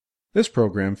This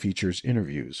program features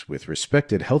interviews with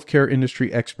respected healthcare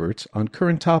industry experts on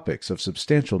current topics of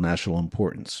substantial national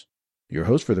importance. Your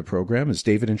host for the program is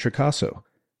David Introcaso,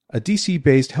 a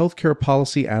DC-based healthcare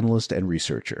policy analyst and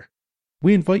researcher.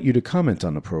 We invite you to comment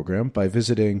on the program by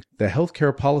visiting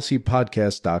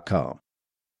thehealthcarepolicypodcast.com.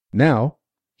 Now,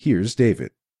 here's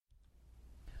David.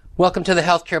 Welcome to the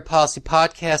Healthcare Policy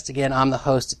Podcast. Again, I'm the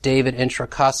host, David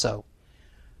Introcaso.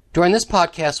 During this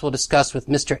podcast, we'll discuss with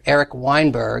Mr. Eric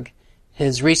Weinberg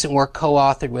his recent work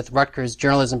co-authored with Rutgers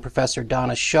journalism professor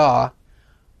Donna Shaw,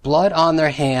 Blood on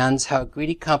Their Hands, How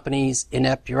Greedy Companies,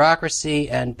 Inept Bureaucracy,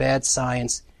 and Bad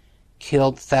Science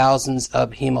Killed Thousands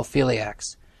of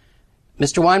Hemophiliacs.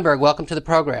 Mr. Weinberg, welcome to the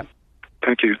program.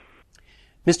 Thank you.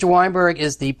 Mr. Weinberg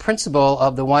is the principal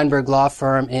of the Weinberg Law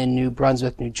Firm in New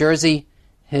Brunswick, New Jersey.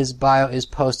 His bio is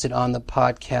posted on the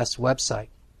podcast website.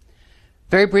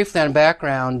 Very briefly on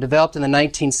background, developed in the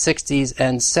 1960s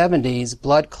and 70s,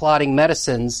 blood clotting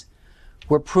medicines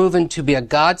were proven to be a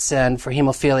godsend for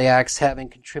hemophiliacs, having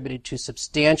contributed to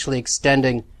substantially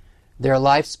extending their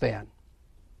lifespan.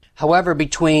 However,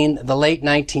 between the late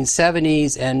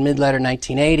 1970s and mid-latter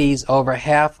 1980s, over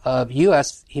half of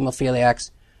U.S.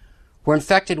 hemophiliacs were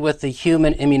infected with the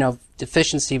human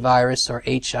immunodeficiency virus, or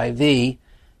HIV,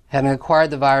 having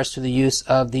acquired the virus through the use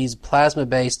of these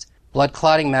plasma-based blood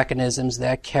clotting mechanisms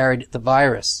that carried the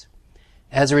virus.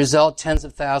 As a result, tens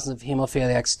of thousands of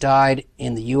hemophiliacs died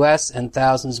in the U.S. and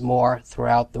thousands more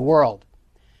throughout the world.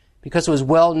 Because it was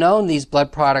well known these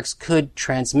blood products could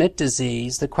transmit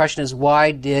disease, the question is,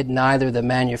 why did neither the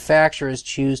manufacturers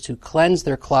choose to cleanse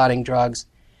their clotting drugs,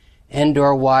 and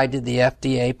or why did the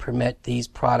FDA permit these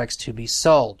products to be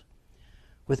sold?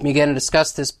 With me again to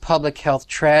discuss this public health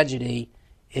tragedy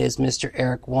is Mr.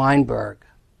 Eric Weinberg.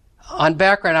 On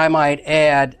background, I might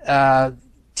add,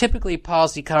 typically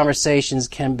policy conversations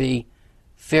can be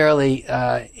fairly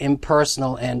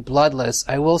impersonal and bloodless.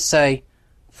 I will say,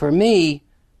 for me,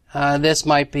 this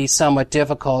might be somewhat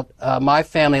difficult. My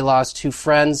family lost two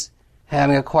friends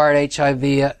having acquired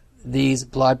HIV, these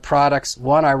blood products.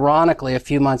 One, ironically, a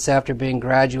few months after being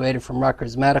graduated from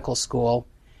Rutgers Medical School.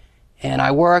 And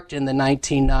I worked in the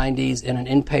 1990s in an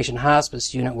inpatient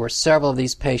hospice unit where several of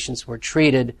these patients were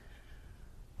treated,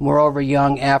 moreover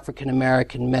young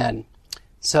African-American men.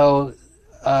 So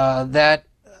that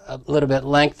a little bit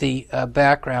lengthy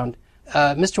background.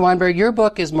 Mr. Weinberg, your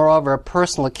book is moreover a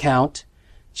personal account.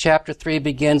 Chapter 3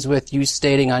 begins with you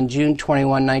stating on June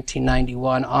 21,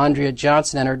 1991, Andrea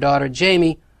Johnson and her daughter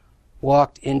Jamie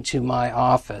walked into my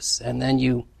office. And then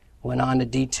you went on to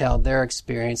detail their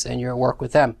experience and your work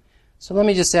with them. So let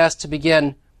me just ask to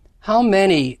begin, how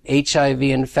many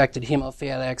HIV-infected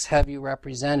hemophiliacs have you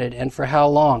represented, and for how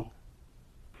long?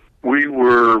 We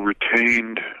were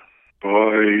retained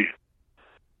by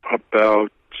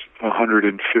about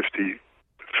 150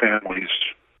 families,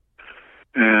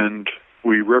 and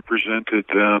we represented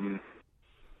them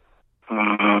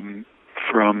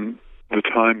from the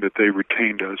time that they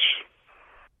retained us.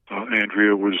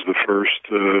 Andrea was the first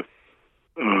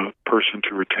person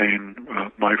to retain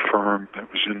my firm.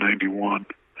 That was in 91.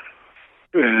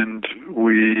 And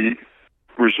we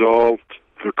resolved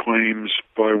the claims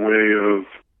by way of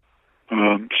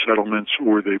settlements,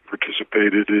 or they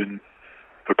participated in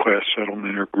a class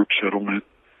settlement or group settlement,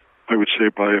 I would say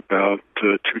by about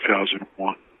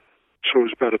 2001. So it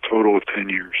was about a total of 10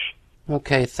 years.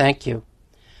 Okay, thank you.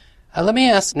 Let me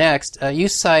ask next, you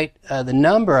cite the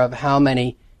number of how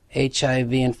many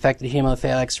HIV-infected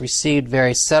hemophiliacs received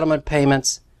various settlement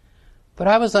payments, but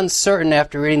I was uncertain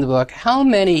after reading the book, how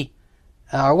many,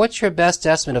 or what's your best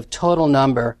estimate of total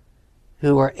number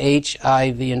who were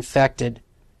HIV-infected,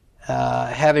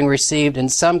 having received, in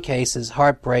some cases,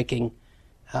 heartbreaking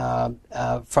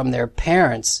from their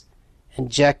parents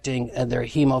injecting their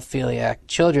hemophiliac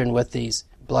children with these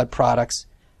blood products.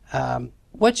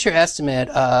 What's your estimate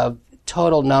of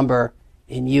total number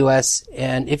in U.S.,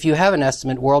 and if you have an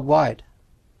estimate, worldwide?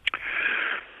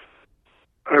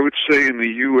 I would say in the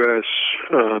U.S.,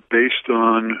 based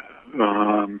on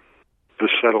the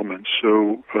settlements,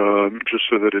 so just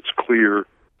so that it's clear,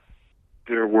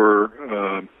 there were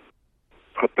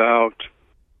about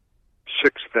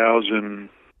 6,000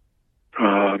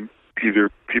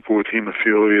 either people with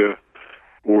hemophilia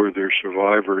or their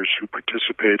survivors who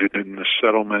participated in the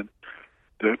settlement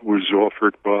that was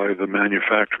offered by the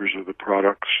manufacturers of the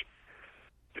products.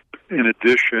 In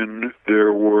addition,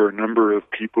 there were a number of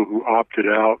people who opted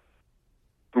out,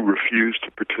 who refused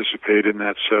to participate in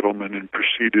that settlement and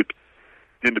proceeded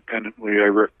independently.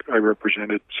 I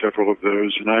represented several of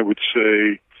those, and I would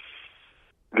say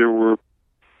there were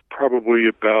probably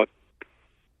about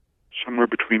somewhere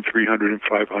between 300 and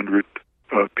 500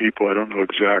 people. I don't know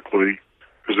exactly,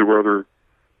 because there were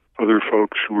other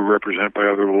folks who were represented by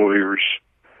other lawyers.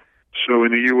 So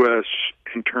in the U.S.,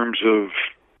 in terms of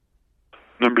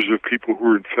numbers of people who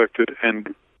were infected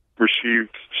and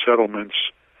received settlements,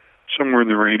 somewhere in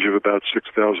the range of about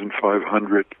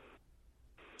 6,500.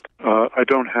 I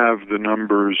don't have the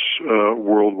numbers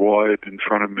worldwide in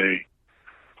front of me,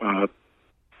 but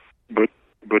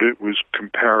it was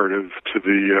comparative to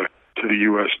the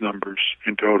U.S. numbers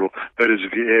in total. That is,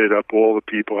 if you added up all the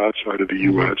people outside of the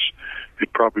U.S.,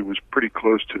 it probably was pretty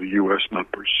close to the U.S.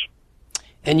 numbers.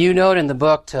 And you note in the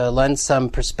book, to lend some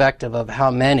perspective of how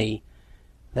many,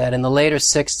 that in the later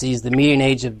 60s, the median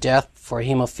age of death for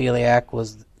hemophiliac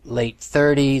was late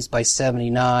 30s. By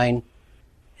 79,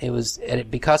 it was,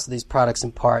 because of these products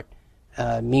in part,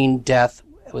 mean death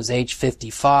was age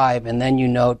 55. And then you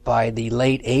note by the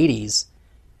late 80s,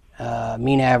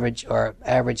 mean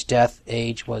average death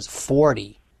age was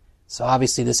 40. So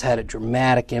obviously this had a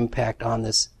dramatic impact on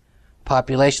this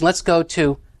population. Let's go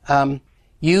to,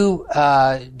 you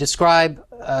describe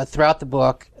throughout the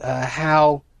book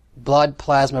how blood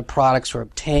plasma products were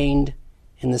obtained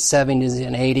in the 70s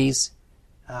and 80s.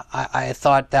 I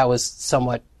thought that was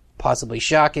somewhat possibly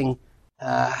shocking.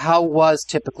 How was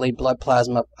typically blood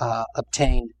plasma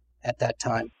obtained at that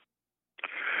time?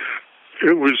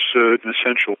 It was an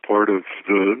essential part of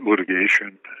the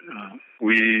litigation.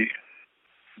 We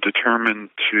determined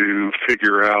to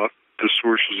figure out the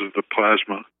sources of the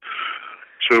plasma.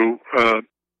 So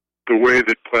the way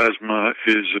that plasma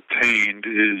is obtained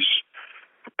is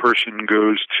a person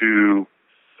goes to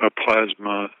a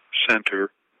plasma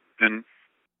center, and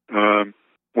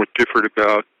what differed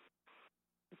about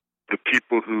the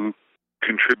people who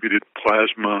contributed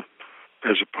plasma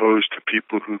as opposed to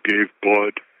people who gave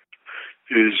blood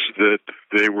is that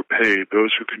they were paid.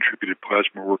 Those who contributed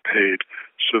plasma were paid.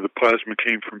 So the plasma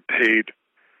came from paid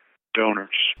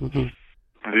donors. Mm-hmm.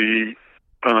 The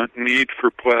need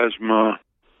for plasma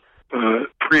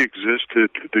pre-existed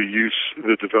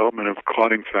the development of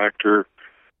clotting factor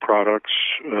products,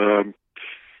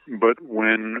 but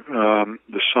when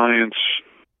the science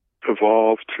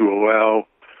evolved to allow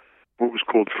what was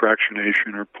called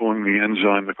fractionation, or pulling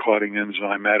the clotting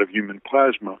enzyme out of human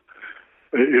plasma,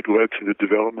 it led to the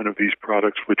development of these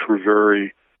products, which were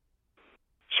very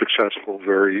successful,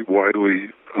 very widely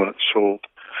sold.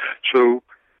 So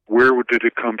where did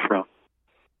it come from?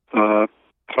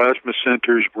 Plasma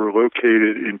centers were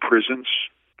located in prisons,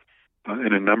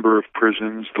 in a number of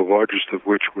prisons, the largest of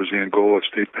which was Angola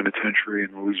State Penitentiary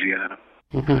in Louisiana.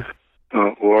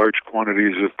 Mm-hmm. Large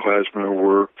quantities of plasma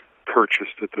were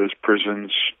purchased at those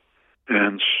prisons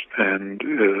and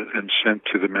sent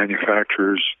to the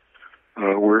manufacturers,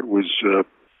 where it was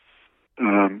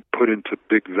put into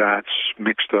big vats,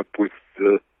 mixed up with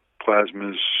the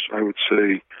plasmas, I would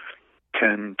say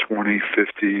 10, 20,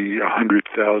 50,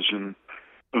 100,000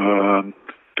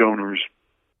 donors'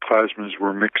 plasmas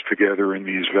were mixed together in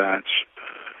these vats.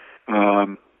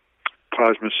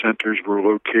 Plasma centers were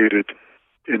located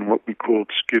in what we called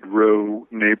Skid Row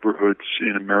neighborhoods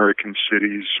in American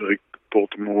cities like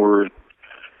Baltimore, and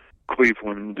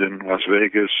Cleveland, and Las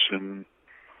Vegas, and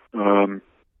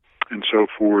so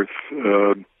forth.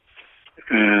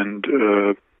 And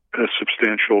a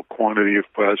substantial quantity of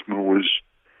plasma was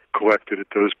collected at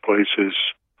those places.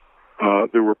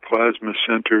 There were plasma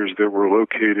centers that were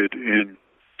located in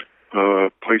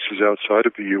places outside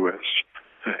of the U.S.,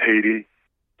 Haiti,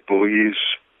 Belize,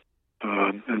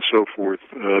 and so forth.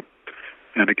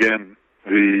 And again,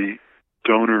 the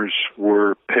donors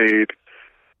were paid,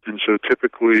 and so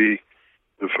typically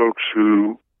the folks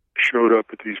who showed up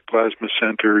at these plasma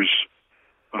centers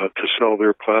to sell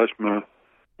their plasma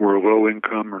were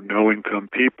low-income or no-income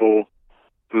people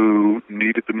who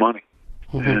needed the money.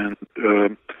 Mm-hmm.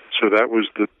 And so that was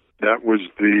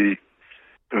the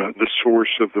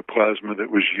source of the plasma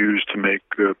that was used to make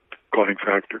clotting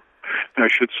factor. And I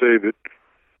should say that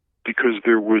because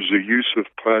there was a use of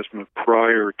plasma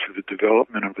prior to the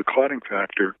development of the clotting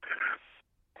factor,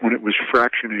 when it was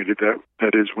fractionated,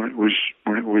 that is when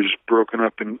it was broken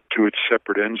up into its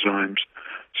separate enzymes,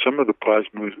 some of the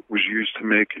plasma was used to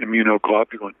make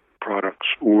immunoglobulin products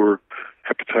or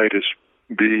hepatitis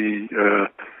B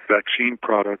vaccine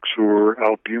products or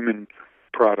albumin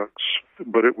products.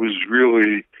 But it was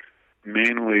really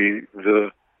mainly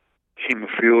the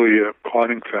hemophilia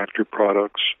clotting factor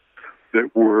products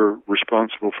that were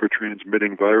responsible for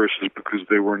transmitting viruses, because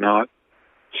they were not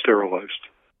sterilized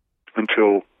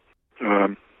until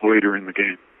later in the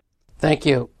game. Thank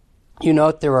you. You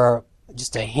note there are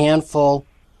just a handful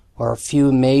or a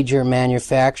few major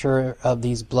manufacturers of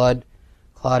these blood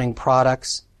clotting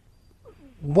products.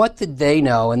 What did they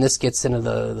know, and this gets into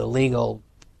the legal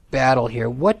battle here,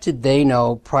 what did they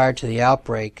know prior to the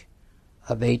outbreak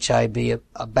of HIV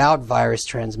about virus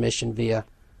transmission via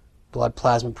blood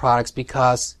plasma products?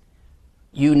 Because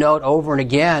you note over and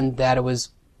again that it was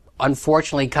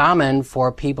unfortunately common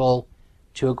for people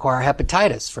to acquire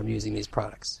hepatitis from using these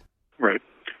products. Right.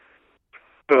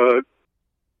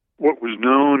 What was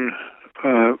known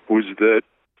was that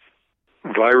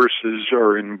viruses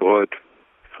are in blood,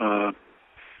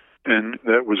 and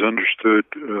that was understood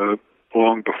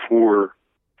long before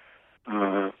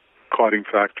clotting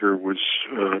factor was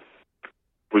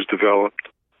developed.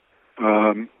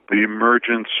 The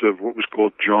emergence of what was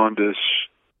called jaundice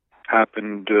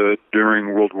happened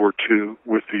during World War II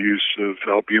with the use of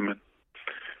albumin,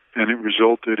 and it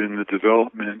resulted in the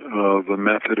development of a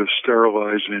method of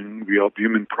sterilizing the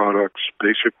albumin products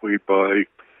basically by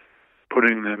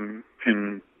putting them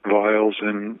in vials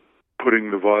and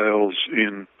putting the vials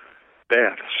in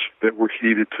baths that were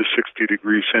heated to 60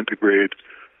 degrees centigrade.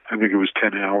 I think it was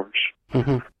 10 hours.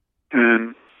 Mm-hmm.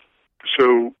 And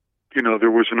so,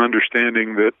 there was an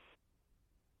understanding that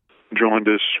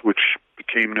jaundice, which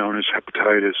became known as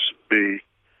hepatitis B,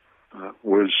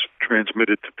 was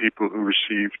transmitted to people who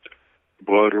received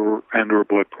blood or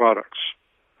blood products.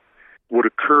 What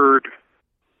occurred,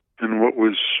 and what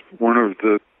was one of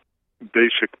the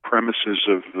basic premises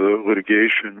of the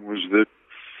litigation, was that,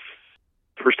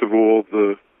 first of all,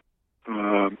 the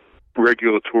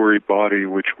regulatory body,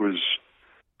 which was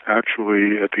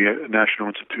actually at the National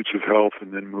Institutes of Health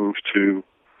and then moved to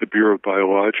the Bureau of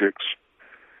Biologics,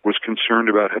 was concerned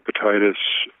about hepatitis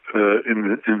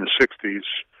in the 60s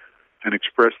and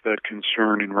expressed that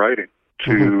concern in writing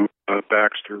to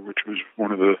Baxter, which was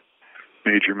one of the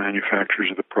major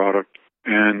manufacturers of the product.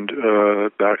 And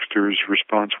Baxter's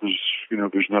response was,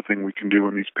 there's nothing we can do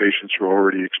when these patients are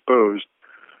already exposed,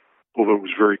 although it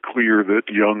was very clear that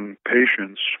young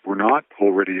patients were not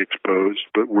already exposed,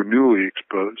 but were newly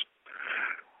exposed.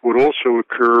 What also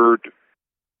occurred,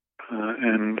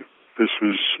 and this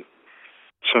was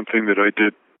something that I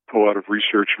did a lot of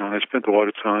research on, I spent a lot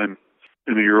of time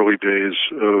in the early days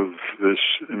of this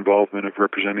involvement of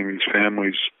representing these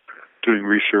families doing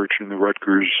research in the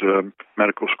Rutgers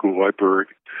Medical School Library.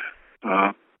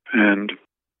 And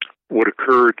what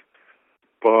occurred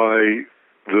by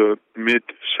the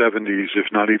mid-70s,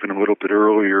 if not even a little bit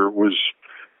earlier, was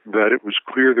that it was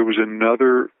clear there was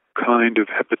another kind of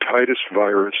hepatitis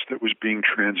virus that was being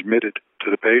transmitted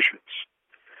to the patients,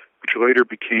 which later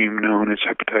became known as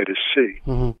hepatitis C.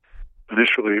 Mm-hmm.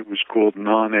 Initially, it was called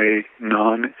non-A,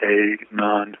 non-B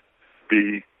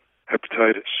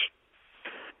hepatitis.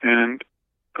 And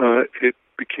it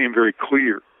became very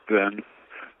clear then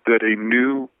that a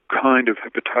new kind of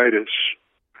hepatitis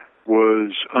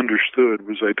was understood,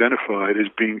 was identified as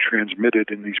being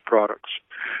transmitted in these products.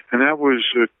 And that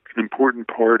was an important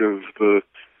part of the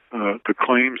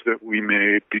claims that we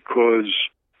made, because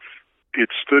it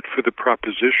stood for the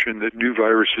proposition that new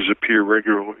viruses appear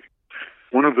regularly.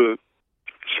 One of the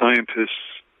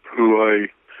scientists who I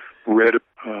read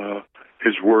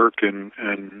his work and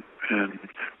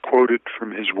quoted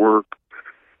from his work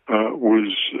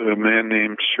was a man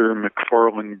named Sir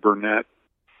MacFarlane Burnet,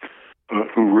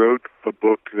 who wrote a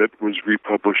book that was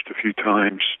republished a few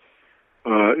times,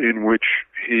 in which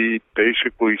he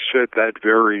basically said that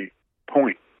very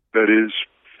point, that is,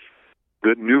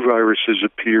 that new viruses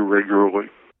appear regularly.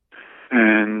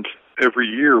 And every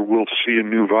year we'll see a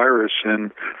new virus,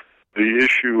 and the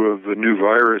issue of the new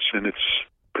virus and its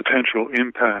potential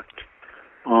impact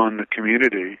on the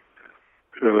community,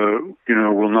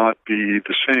 will not be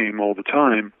the same all the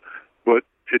time, but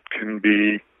it can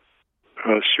be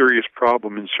a serious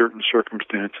problem in certain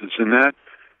circumstances. And that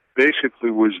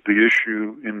basically was the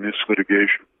issue in this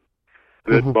litigation,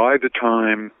 that by the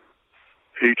time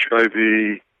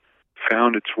HIV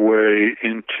found its way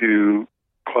into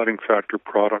clotting factor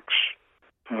products,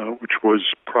 which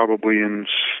was probably in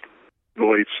the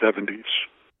late 70s,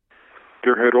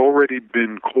 there had already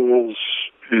been calls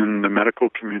in the medical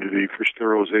community for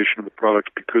sterilization of the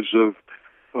products because of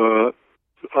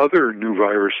other new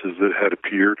viruses that had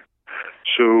appeared.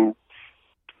 So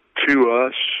to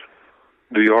us,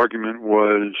 the argument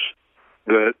was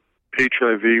that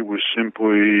HIV was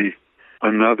simply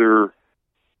another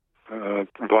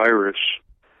virus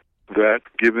that,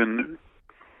 given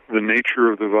the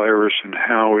nature of the virus and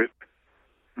how it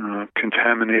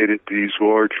contaminated these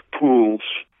large pools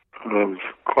of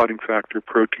clotting factor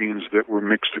proteins that were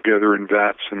mixed together in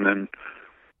vats and then,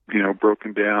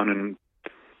 broken down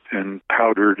and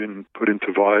powdered and put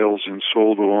into vials and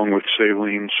sold along with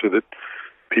saline so that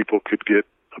people could get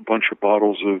a bunch of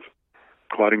bottles of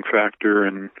clotting factor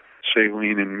and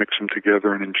saline and mix them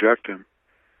together and inject them.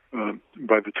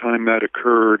 By the time that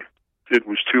occurred, it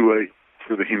was too late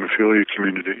for the hemophilia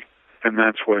community, and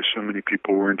that's why so many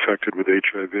people were infected with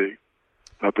HIV.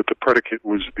 But the predicate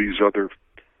was the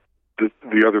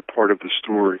other part of the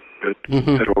story that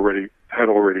had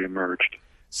already emerged.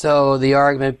 So the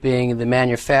argument being the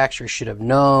manufacturer should have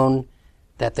known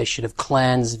that they should have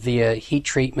cleansed via heat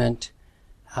treatment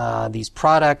these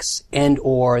products, and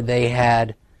or they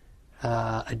had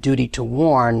a duty to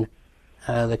warn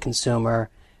the consumer.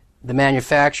 The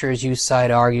manufacturers, you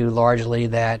cite, argue largely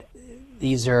that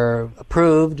these are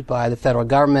approved by the federal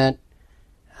government,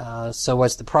 so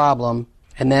what's the problem?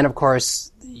 And then, of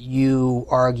course, you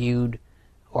argued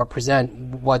or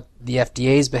present what the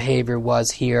FDA's behavior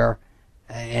was here,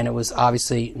 and it was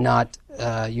obviously not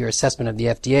your assessment of the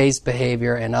FDA's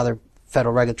behavior and other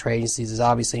federal regulatory agencies is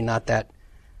obviously not that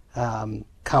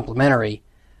complementary.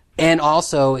 And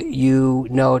also, you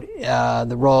note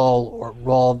the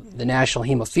role the National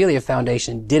Hemophilia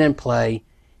Foundation didn't play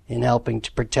in helping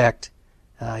to protect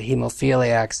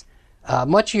hemophiliacs.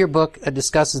 Much of your book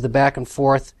discusses the back and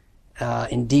forth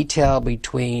in detail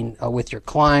between with your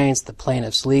clients, the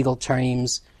plaintiffs' legal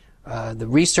teams, the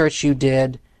research you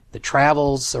did, the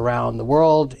travels around the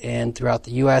world and throughout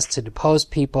the U.S. to depose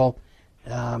people.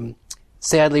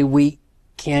 Sadly, we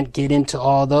can't get into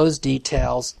all those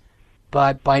details,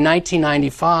 but by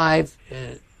 1995,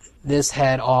 this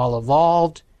had all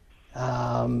evolved,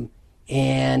 and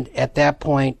at that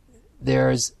point,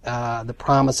 there's the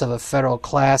promise of a federal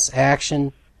class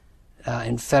action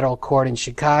in federal court in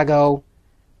Chicago,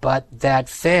 but that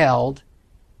failed,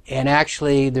 and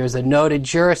actually there's a noted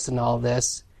jurist in all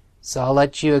this, so I'll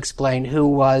let you explain who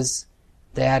was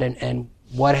that and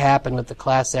what happened with the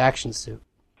class action suit.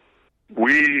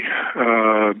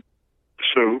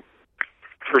 So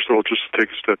first of all, just to take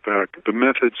a step back, the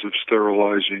methods of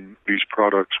sterilizing these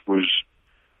products was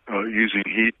using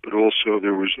heat, but also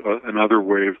there was another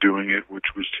way of doing it,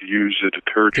 which was to use a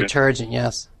detergent. Detergent,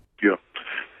 yes. Yeah.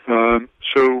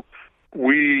 So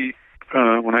we,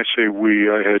 when I say we,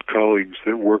 I had colleagues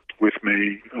that worked with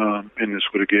me in this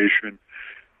litigation.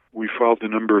 We filed a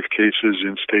number of cases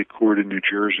in state court in New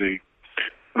Jersey,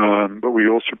 but we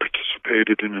also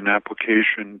participated in an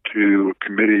application to a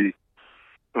committee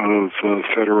of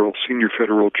senior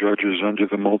federal judges under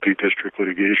the Multi-District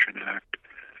Litigation Act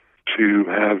to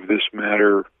have this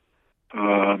matter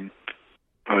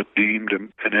deemed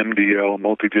an MDL,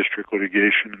 multi-district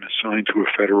litigation, and assigned to a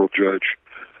federal judge.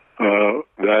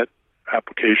 That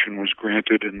application was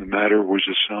granted, and the matter was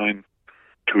assigned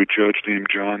to a judge named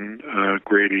John F.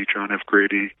 Grady,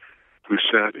 who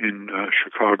sat in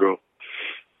Chicago.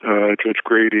 Judge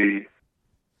Grady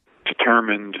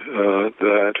determined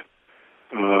that,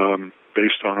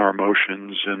 based on our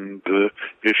motions and the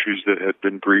issues that had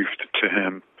been briefed to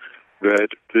him, that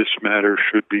this matter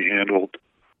should be handled,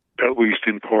 at least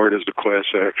in part, as a class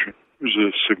action. It was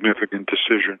a significant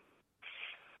decision.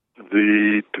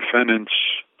 The defendants,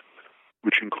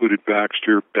 which included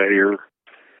Baxter, Bayer,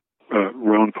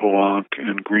 Rhone-Poulenc,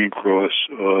 and Green Cross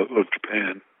of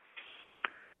Japan,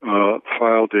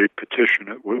 filed a petition,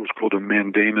 what was called a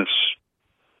mandamus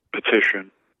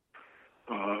petition,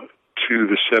 to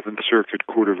the Seventh Circuit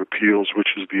Court of Appeals, which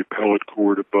is the appellate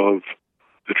court above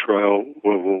the trial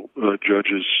level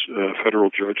judges, federal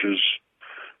judges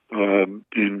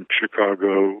in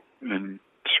Chicago and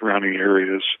surrounding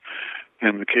areas.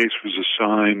 And the case was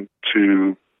assigned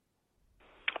to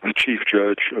the chief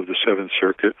judge of the Seventh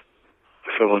Circuit,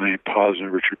 a fellow named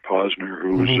Posner, Richard Posner,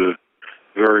 who was a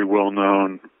very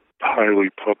well-known, highly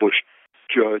published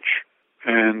judge.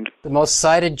 And the most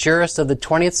cited jurist of the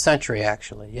 20th century,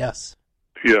 actually, yes.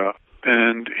 Yeah,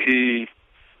 and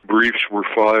briefs were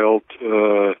filed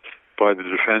by the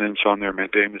defendants on their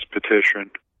mandamus petition.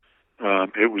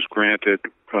 It was granted.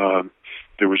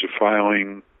 There was a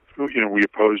filing. We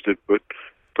opposed it, but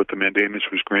the mandamus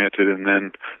was granted, and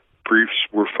then briefs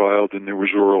were filed, and there was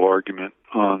oral argument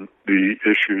on the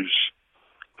issues.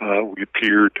 We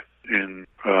appeared in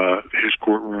his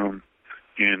courtroom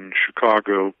in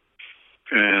Chicago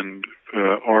and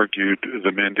argued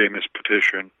the mandamus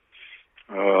petition.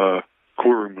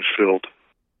 Courtroom was filled.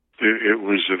 It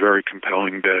was a very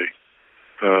compelling day.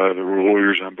 There were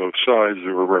lawyers on both sides.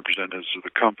 There were representatives of the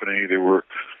company. There were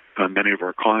many of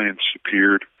our clients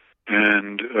appeared,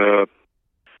 and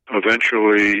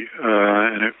eventually,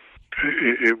 and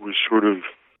it was sort of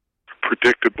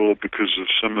predictable because of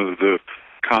some of the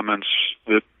comments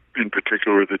that, in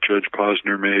particular, that Judge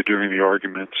Posner made during the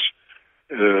arguments.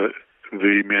 The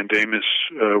mandamus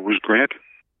was granted,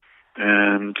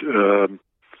 and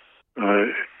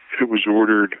it was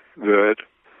ordered that,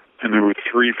 and there were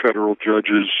 3 federal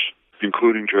judges,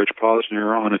 including Judge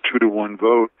Posner, on a 2-to-1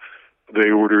 vote, they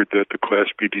ordered that the class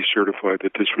be decertified,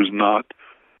 that this was not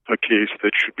a case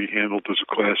that should be handled as a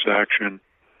class action,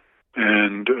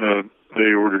 and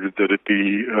they ordered that it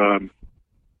be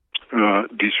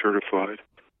decertified.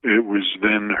 It was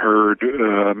then heard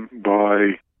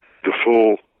by the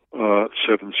full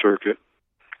Seventh Circuit.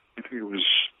 I think it was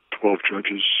 12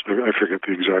 judges. I forget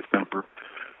the exact number.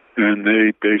 And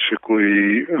they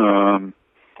basically,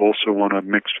 also on a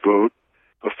mixed vote,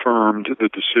 affirmed the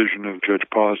decision of Judge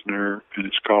Posner and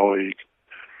his colleague.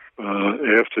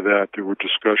 After that, there were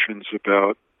discussions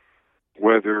about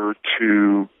whether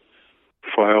to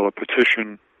file a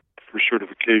petition for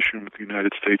certification with the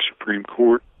United States Supreme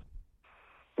Court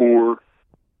or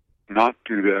not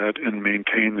do that and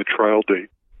maintain the trial date.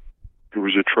 There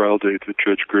was a trial date that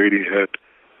Judge Grady had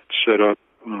set up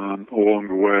along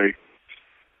the way,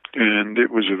 and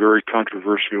it was a very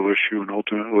controversial issue, and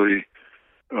ultimately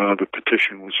the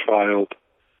petition was filed,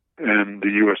 and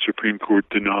the U.S. Supreme Court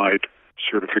denied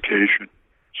certification.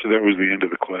 So that was the end of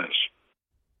the class.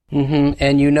 Mm-hmm.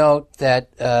 And you note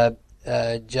that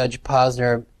Judge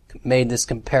Posner made this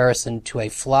comparison to a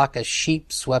flock of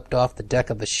sheep swept off the deck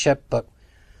of a ship, but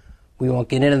we won't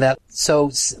get into that. So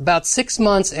about 6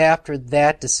 months after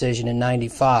that decision in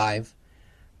 95,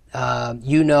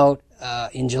 you note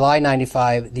in July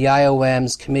 95, the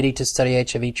IOM's Committee to Study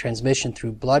HIV Transmission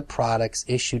Through Blood Products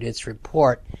issued its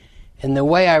report. And the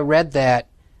way I read that,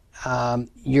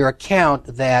 your account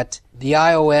that the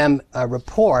IOM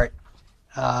report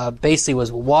basically was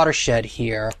a watershed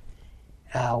here.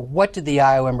 What did the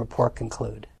IOM report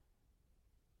conclude?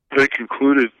 They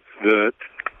concluded that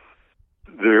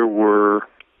there were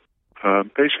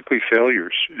basically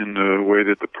failures in the way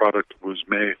that the product was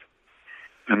made,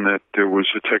 and that there was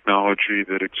a technology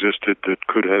that existed that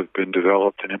could have been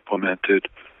developed and implemented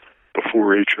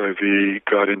before HIV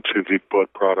got into the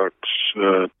blood products,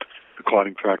 the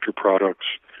clotting factor products,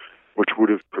 which would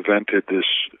have prevented this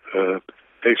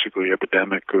basically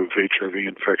epidemic of HIV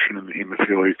infection in the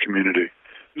hemophilia community.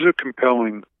 It was a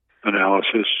compelling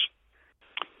analysis.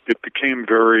 It became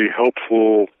very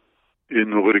helpful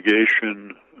in the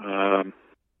litigation.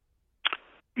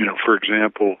 For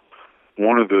example,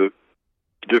 one of the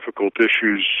difficult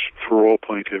issues for all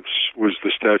plaintiffs was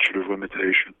the statute of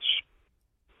limitations.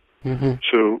 Mm-hmm.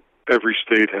 So every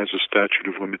state has a statute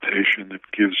of limitation that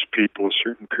gives people a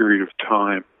certain period of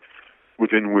time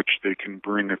within which they can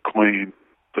bring a claim,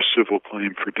 a civil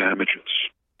claim for damages.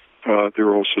 There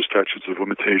are also statutes of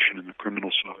limitation in the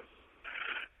criminal side.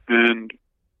 And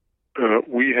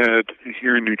we had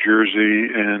here in New Jersey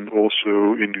and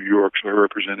also in New York, so I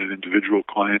represented individual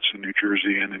clients in New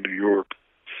Jersey and in New York.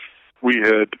 We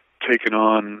had taken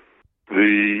on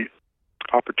the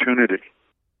opportunity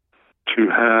to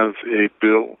have a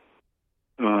bill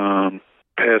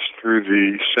passed through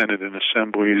the Senate and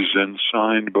assemblies and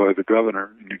signed by the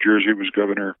governor. In New Jersey, it was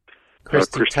Governor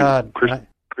Christy Todd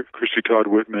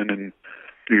Whitman. In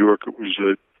New York, it was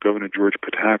Governor George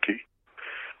Pataki,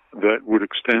 that would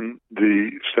extend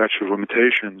the statute of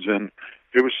limitations. And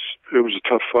it was a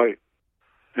tough fight.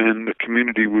 And the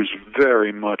community was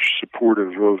very much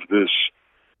supportive of this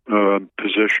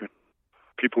position.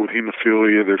 People with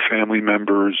hemophilia, their family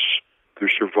members, their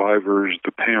survivors,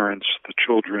 the parents, the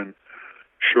children,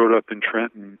 showed up in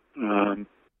Trenton and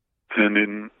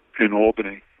in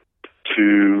Albany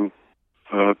to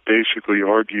basically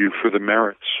argue for the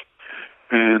merits.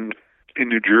 And in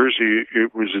New Jersey,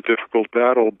 it was a difficult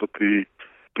battle, but the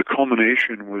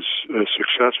culmination was a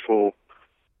successful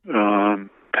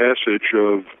passage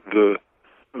of the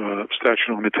statute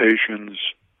of limitations,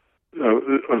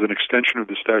 of an extension of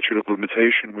the statute of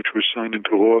limitation, which was signed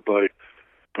into law by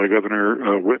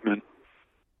Governor Whitman.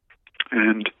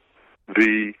 And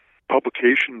the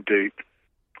publication date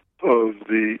of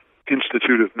the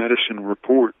Institute of Medicine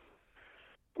report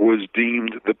was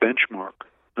deemed the benchmark.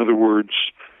 In other words,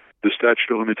 the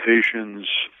statute of limitations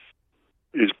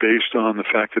is based on the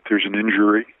fact that there's an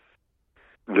injury,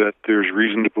 that there's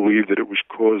reason to believe that it was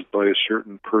caused by a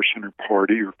certain person or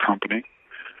party or company,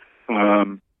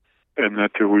 and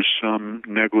that there was some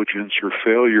negligence or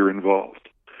failure involved.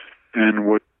 And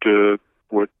what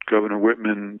Governor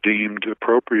Whitman deemed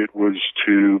appropriate was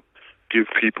to give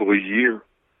people a year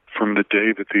from the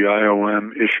day that the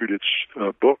IOM issued its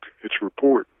book, its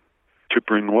report, to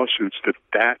bring lawsuits.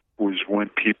 That was when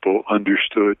people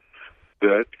understood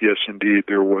that, yes, indeed,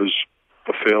 there was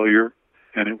a failure,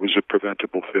 and it was a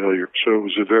preventable failure. So it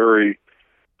was a very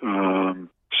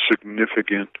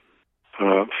significant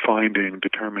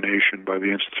determination by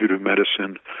the Institute of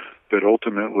Medicine that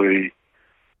ultimately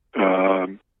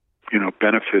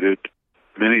benefited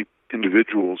many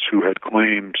individuals who had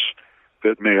claims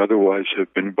that may otherwise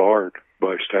have been barred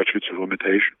by statutes of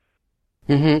limitation.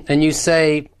 Mm-hmm. And you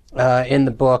say in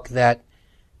the book that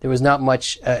there was not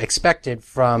much expected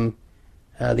from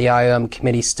the IOM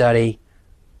committee study.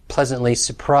 Pleasantly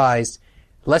surprised.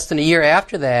 Less than a year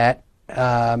after that,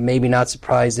 maybe not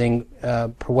surprising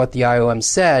per what the IOM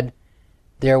said,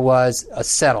 there was a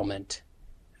settlement.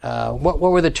 What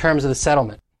were the terms of the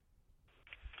settlement?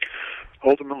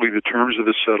 Ultimately, the terms of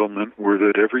the settlement were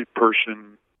that every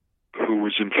person who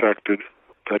was infected,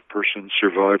 that person's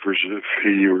survivors, if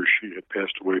he or she had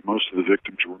passed away, most of the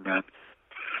victims were men.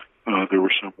 There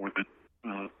were some women.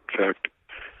 In fact,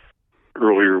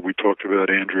 earlier we talked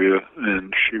about Andrea,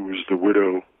 and she was the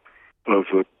widow of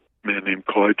a man named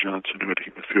Clyde Johnson who had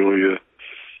hemophilia,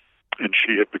 and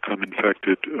she had become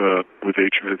infected with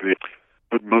HIV.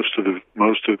 But most of the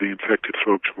infected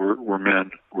folks were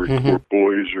men, were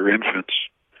boys or infants.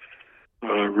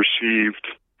 Received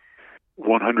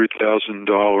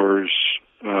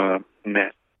 $100,000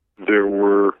 net. There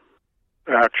were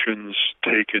actions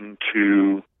taken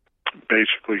to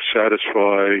basically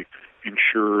satisfy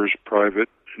insurers, private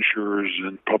insurers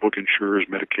and public insurers,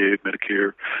 Medicaid,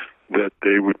 Medicare, that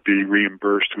they would be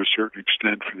reimbursed to a certain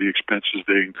extent for the expenses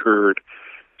they incurred.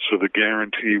 So the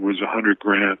guarantee was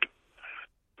 $100,000,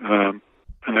 and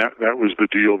that was the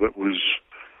deal that was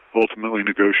ultimately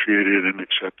negotiated and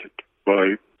accepted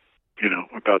by,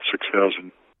 about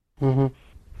 6,000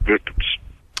 victims.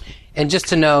 And just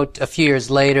to note, a few years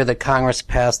later, the Congress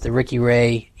passed the Ricky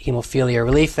Ray Hemophilia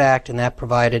Relief Act, and that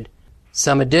provided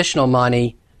some additional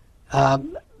money.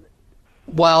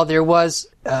 While there was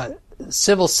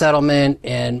civil settlement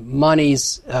and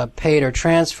monies paid or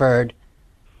transferred,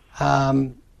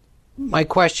 my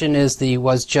question is the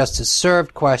was justice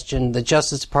served question. The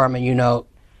Justice Department,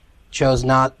 chose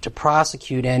not to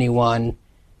prosecute anyone,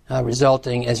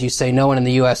 resulting, as you say, no one in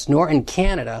the U.S. nor in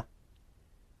Canada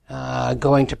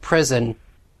going to prison.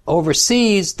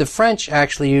 Overseas, the French,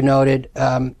 actually, you noted,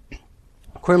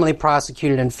 criminally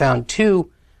prosecuted and found 2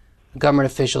 government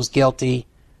officials guilty.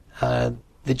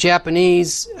 The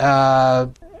Japanese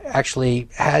actually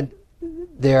had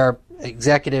their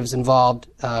executives involved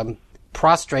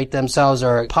prostrate themselves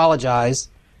or apologize.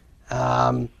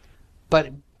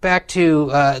 But back to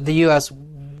the U.S.,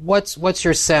 what's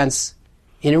your sense?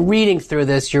 In reading through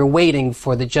this, you're waiting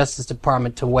for the Justice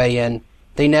Department to weigh in.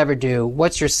 They never do.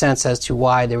 What's your sense as to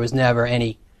why there was never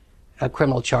any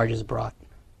criminal charges brought?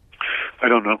 I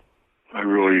don't know. I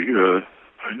really,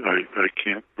 I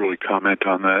can't really comment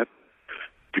on that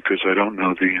because I don't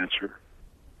know the answer.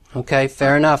 Okay,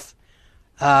 fair enough.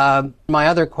 My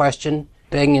other question,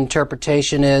 begging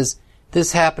interpretation, is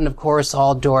this happened, of course,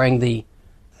 all during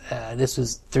this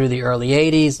was through the early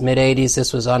 80s, mid-80s.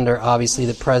 This was under, obviously,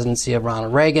 the presidency of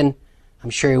Ronald Reagan. I'm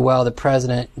sure you're well the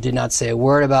president did not say a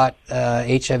word about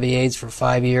HIV/AIDS for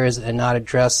 5 years and not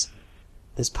address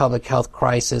this public health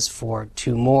crisis for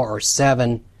 2 more or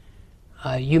 7.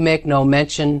 You make no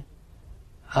mention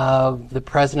of the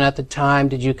president at the time.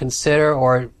 Did you consider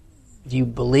or do you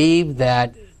believe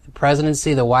that the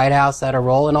presidency, the White House, had a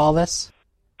role in all this?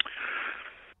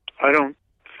 I don't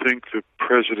think the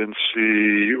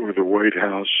presidency or the White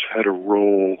House had a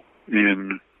role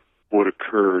in what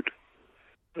occurred.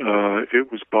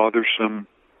 It was bothersome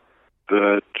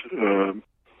that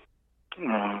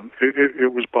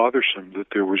it was bothersome that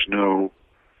there was no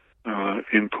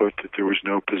input, that there was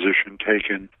no position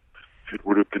taken. It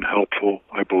would have been helpful,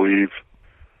 I believe.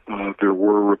 There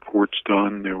were reports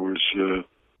done. There was a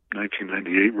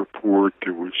 1998 report.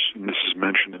 There was, and this is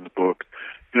mentioned in the book,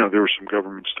 there were some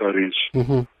government studies.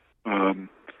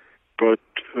 But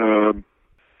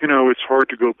it's hard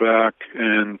to go back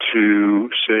and to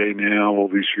say now, all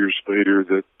these years later,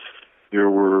 that there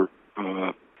were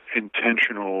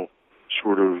intentional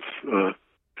sort of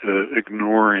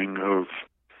ignoring of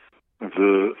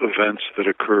the events that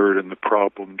occurred and the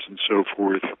problems and so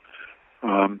forth.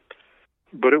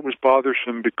 But it was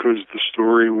bothersome because the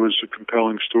story was a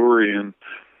compelling story, and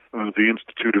the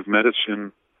Institute of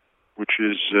Medicine, which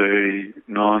is a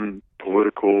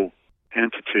non-political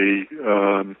entity,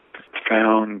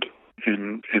 found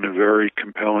in a very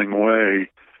compelling way,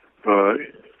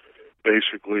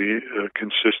 basically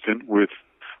consistent with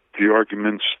the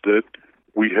arguments that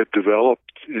we had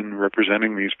developed in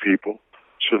representing these people.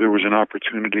 So there was an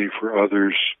opportunity for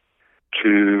others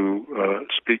to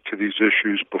speak to these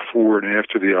issues before and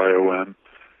after the IOM.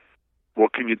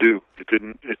 What can you do?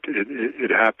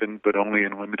 It happened, but only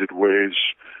in limited ways.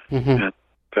 And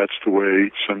that's the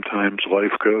way sometimes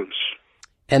life goes.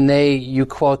 And you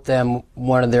quote them,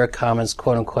 one of their comments,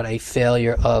 quote unquote, a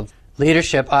failure of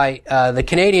leadership. The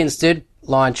Canadians did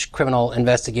launch criminal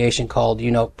investigation called,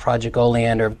 Project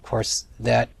Oleander. Of course,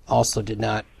 that also did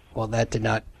not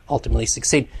ultimately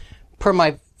succeed. Per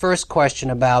my first question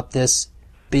about this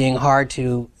being hard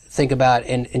to think about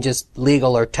in just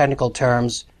legal or technical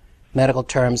terms, medical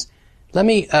terms, let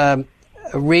me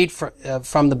read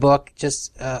from the book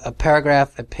just a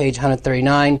paragraph at page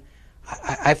 139.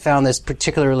 I found this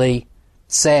particularly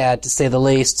sad, to say the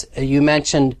least. You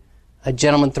mentioned a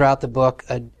gentleman throughout the book,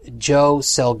 Joe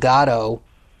Salgado.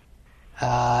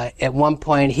 At one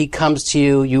point, he comes to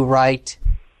you, you write,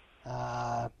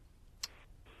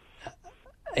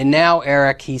 and now,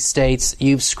 Eric, he states,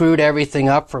 you've screwed everything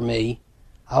up for me.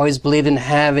 I always believed in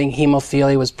having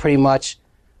hemophilia was pretty much,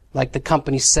 like the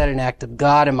company said, an act of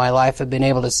God in my life. I've been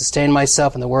able to sustain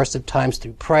myself in the worst of times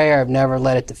through prayer. I've never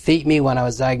let it defeat me. When I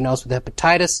was diagnosed with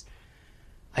hepatitis,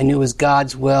 I knew it was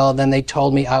God's will. Then they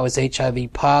told me I was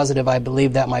HIV positive. I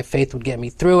believed that my faith would get me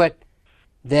through it.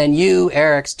 Then you,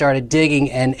 Eric, started digging,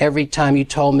 and every time you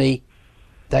told me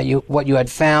that what you had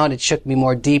found, it shook me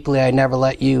more deeply. I never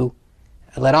let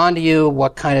on to you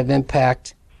what kind of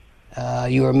impact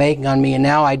you were making on me. And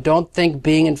now I don't think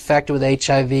being infected with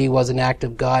HIV was an act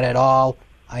of God at all.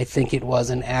 I think it was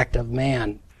an act of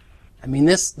man. I mean,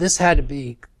 this had to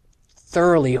be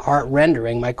thoroughly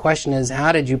heart-rendering. My question is,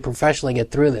 how did you professionally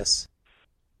get through this?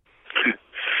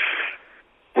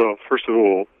 Well, first of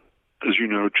all, as you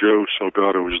know, Joe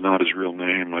Salgado is not his real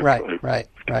name. Right.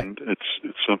 And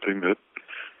it's something that,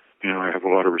 I have a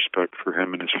lot of respect for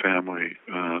him and his family.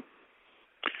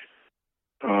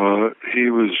 He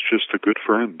was just a good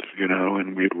friend,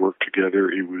 and we had worked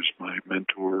together. He was my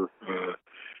mentor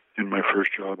in my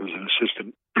first job as an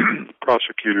assistant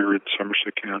prosecutor in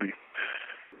Somerset County.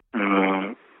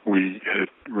 We had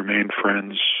remained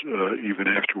friends even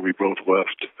after we both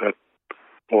left that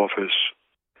office.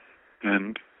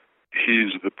 And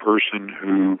he's the person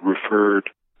who referred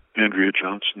Andrea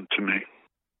Johnson to me.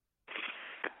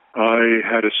 I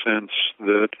had a sense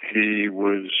that he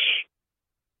was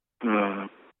a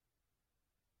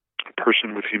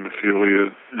person with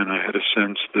hemophilia, and I had a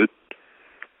sense that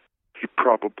he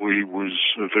probably was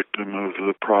a victim of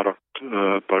the product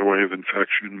by way of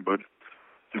infection, but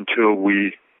until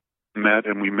we met,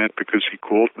 and we met because he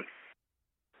called me,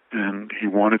 and he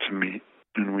wanted to meet,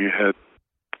 and we had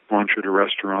lunch at a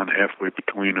restaurant halfway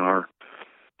between our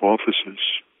offices.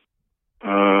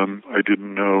 I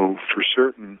didn't know for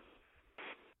certain.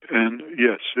 And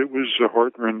yes, it was a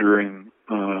heart-rendering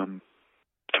time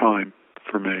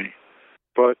for me.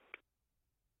 But,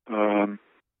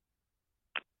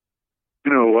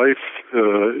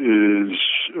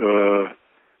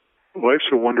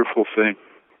 life's a wonderful thing.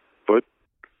 But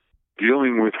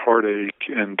dealing with heartache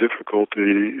and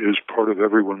difficulty is part of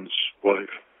everyone's life.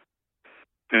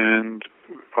 And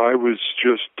I was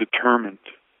just determined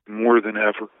more than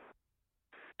ever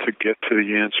to get to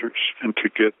the answers and to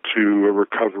get to a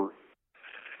recovery.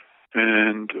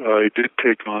 And I did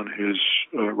take on his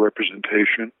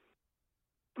representation,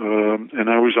 and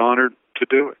I was honored to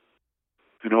do it.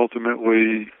 And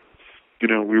ultimately,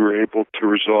 we were able to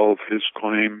resolve his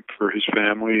claim for his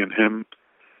family and him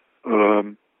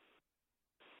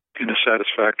in a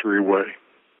satisfactory way.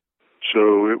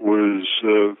 So it was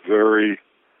a very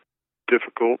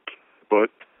difficult but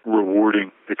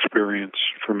rewarding experience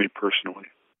for me personally.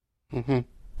 Mm-hmm.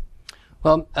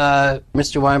 Well,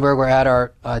 Mr. Weinberg, we're at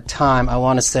our time. I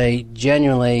want to say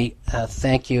genuinely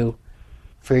thank you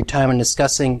for your time in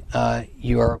discussing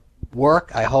your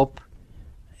work. I hope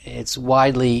it's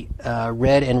widely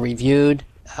read and reviewed.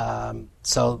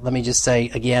 So let me just say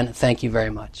again, thank you very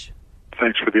much.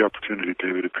 Thanks for the opportunity,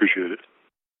 David. Appreciate it.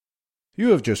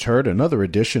 You have just heard another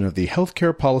edition of the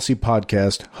Healthcare Policy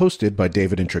Podcast hosted by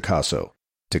David Introcaso.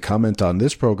 To comment on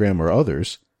this program or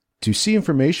others, to see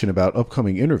information about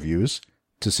upcoming interviews,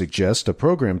 to suggest a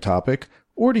program topic,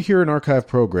 or to hear an archive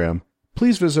program,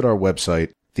 please visit our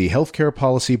website,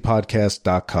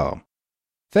 thehealthcarepolicypodcast.com.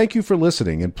 Thank you for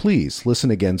listening, and please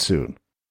listen again soon.